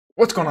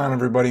What's going on,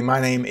 everybody?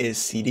 My name is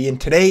CD, and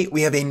today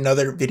we have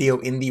another video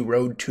in the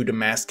Road to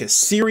Damascus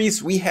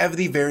series. We have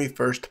the very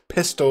first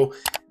pistol,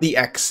 the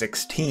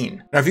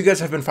X16. Now, if you guys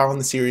have been following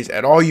the series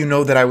at all, you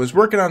know that I was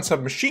working on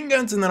submachine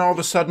guns, and then all of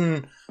a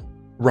sudden,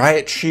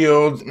 riot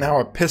shield, now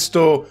a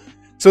pistol.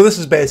 So this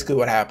is basically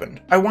what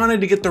happened. I wanted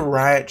to get the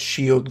riot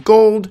shield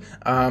gold,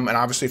 and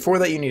obviously for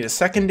that you need a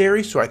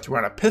secondary, so I threw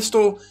on a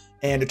pistol.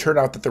 And it turned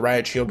out that the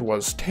riot shield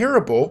was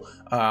terrible,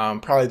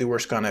 probably the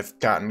worst gun I've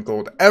gotten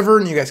gold ever,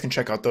 and you guys can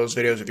check out those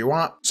videos if you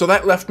want. So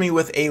that left me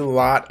with a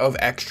lot of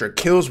extra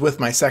kills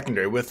with my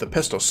secondary, with the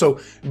pistol. So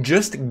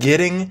just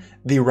getting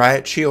the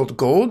riot shield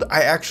gold,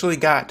 I actually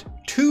got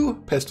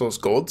 2 pistols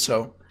gold,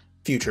 so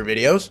future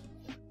videos.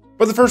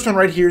 But the first one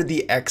right here,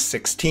 the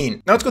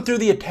X16. Now let's go through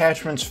the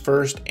attachments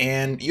first,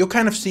 and you'll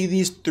kind of see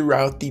these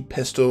throughout the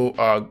pistol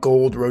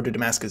gold Road to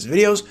Damascus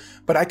videos,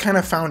 but I kind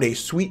of found a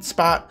sweet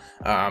spot,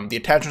 the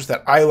attachments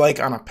that I like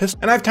on a pistol,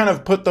 and I've kind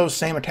of put those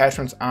same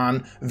attachments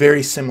on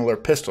very similar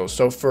pistols.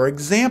 So for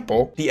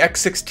example, the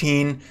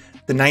X16,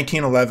 the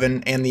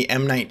 1911 and the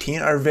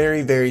M19 are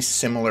very, very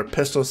similar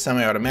pistols,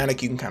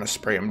 semi-automatic. You can kind of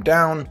spray them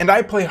down, and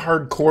I play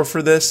hardcore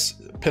for this.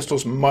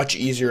 Pistol's much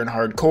easier in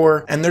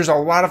hardcore, and there's a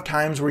lot of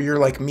times where you're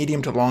like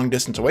medium to long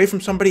distance away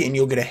from somebody and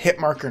you'll get a hit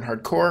marker in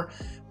hardcore,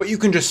 but you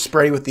can just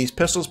spray with these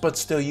pistols, but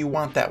still you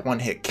want that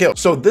one-hit kill.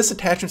 So this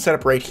attachment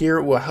setup right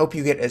here will help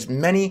you get as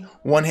many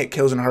one-hit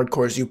kills in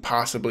hardcore as you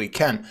possibly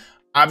can.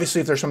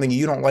 Obviously, if there's something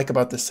you don't like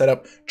about this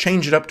setup,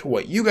 change it up to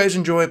what you guys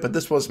enjoy, but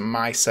this was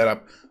my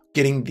setup,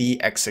 getting the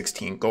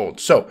X16 gold.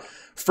 So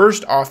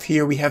first off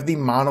here, we have the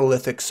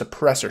monolithic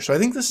suppressor. So I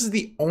think this is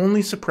the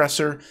only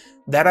suppressor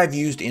that I've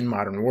used in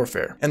Modern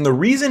Warfare. And the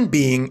reason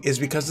being is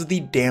because of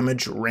the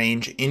damage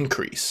range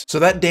increase. So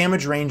that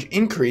damage range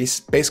increase,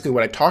 basically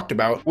what I talked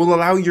about, will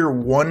allow your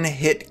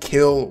one-hit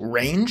kill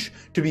range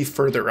to be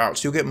further out.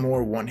 So you'll get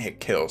more one-hit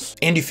kills.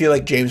 And you feel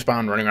like James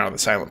Bond running around with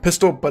a silent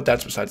pistol, but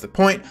that's besides the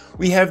point.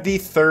 We have the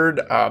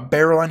third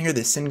barrel on here,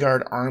 the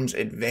Syngard Arms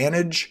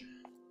Advantage.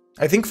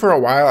 I think for a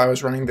while I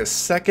was running the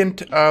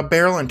second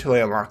barrel until I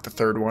unlocked the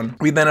third one.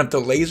 We then have the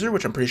laser,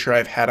 which I'm pretty sure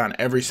I've had on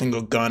every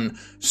single gun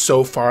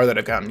so far that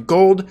I've gotten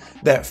gold.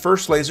 That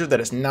first laser that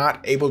is not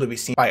able to be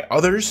seen by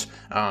others,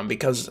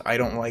 because I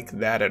don't like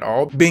that at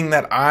all. Being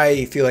that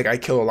I feel like I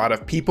kill a lot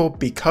of people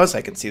because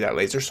I can see that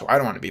laser, so I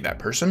don't want to be that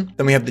person.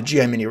 Then we have the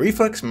GI Mini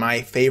Reflex,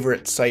 my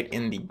favorite sight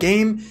in the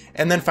game.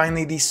 And then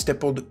finally the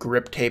stippled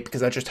grip tape,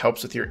 because that just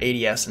helps with your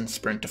ADS and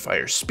sprint to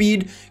fire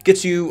speed.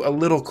 Gets you a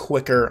little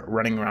quicker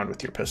running around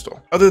with your pistol.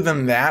 Other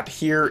than that,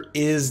 here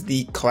is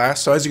the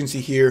class. So as you can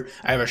see here,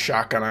 I have a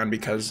shotgun on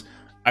because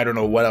I don't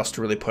know what else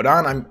to really put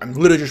on. I'm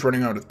literally just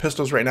running around with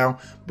pistols right now.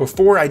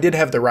 Before, I did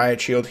have the riot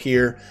shield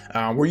here.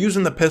 We're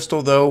using the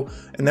pistol though,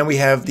 and then we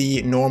have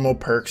the normal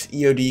perks,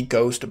 EOD,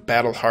 Ghost,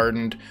 Battle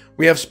Hardened.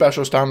 We have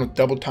special down with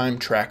Double Time,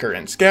 Tracker,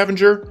 and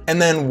Scavenger. And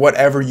then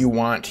whatever you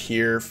want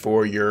here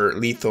for your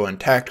lethal and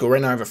tactical.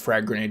 Right now I have a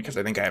frag grenade because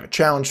I think I have a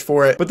challenge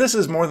for it. But this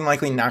is more than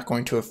likely not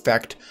going to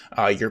affect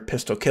your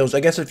pistol kills. I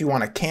guess if you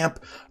want to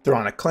camp, throw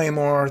on a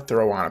claymore,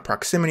 throw on a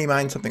proximity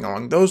mine, something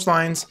along those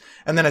lines.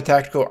 And then a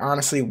tactical,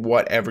 honestly,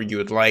 whatever you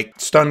would like.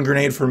 Stun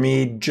grenade for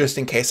me, just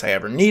in case I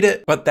ever need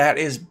it. But that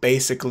is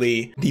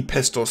basically the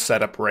pistol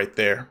setup right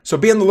there. So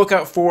be on the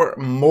lookout for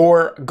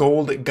more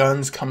gold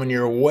guns coming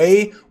your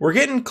way. We're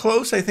getting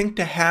close, I think,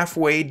 to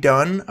halfway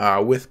done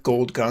with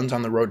gold guns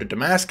on the road to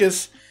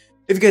Damascus.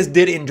 If you guys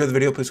did enjoy the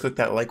video, please click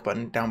that like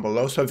button down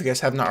below. So if you guys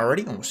have not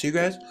already, and we'll see you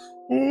guys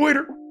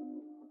later.